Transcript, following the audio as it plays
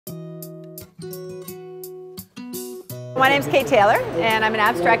My name's Kate Taylor, and I'm an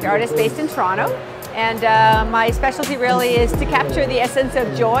abstract artist based in Toronto. And my specialty really is to capture the essence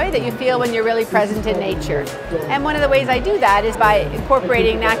of joy that you feel when you're really present in nature. And one of the ways I do that is by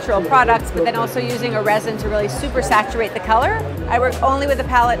incorporating natural products, but then also using a resin to really super saturate the color. I work only with a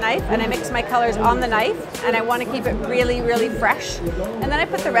palette knife, and I mix my colors on the knife, and I want to keep it really, really fresh. And then I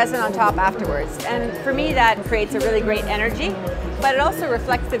put the resin on top afterwards. And for me, that creates a really great energy, but it also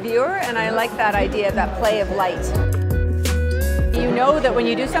reflects the viewer, and I like that idea of that play of light. You know that when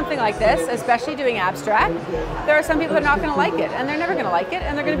you do something like this, especially doing abstract, there are some people that are not going to like it, and they're never going to like it,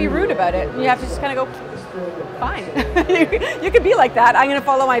 and they're going to be rude about it. And you have to just kind of go, fine. You can be like that. I'm going to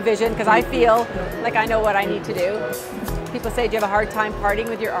follow my vision because I feel like I know what I need to do. People say, do you have a hard time parting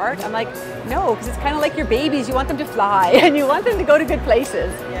with your art? I'm like, no, because it's kind of like your babies. You want them to fly, and you want them to go to good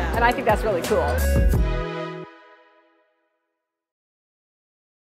places. Yeah. And I think that's really cool.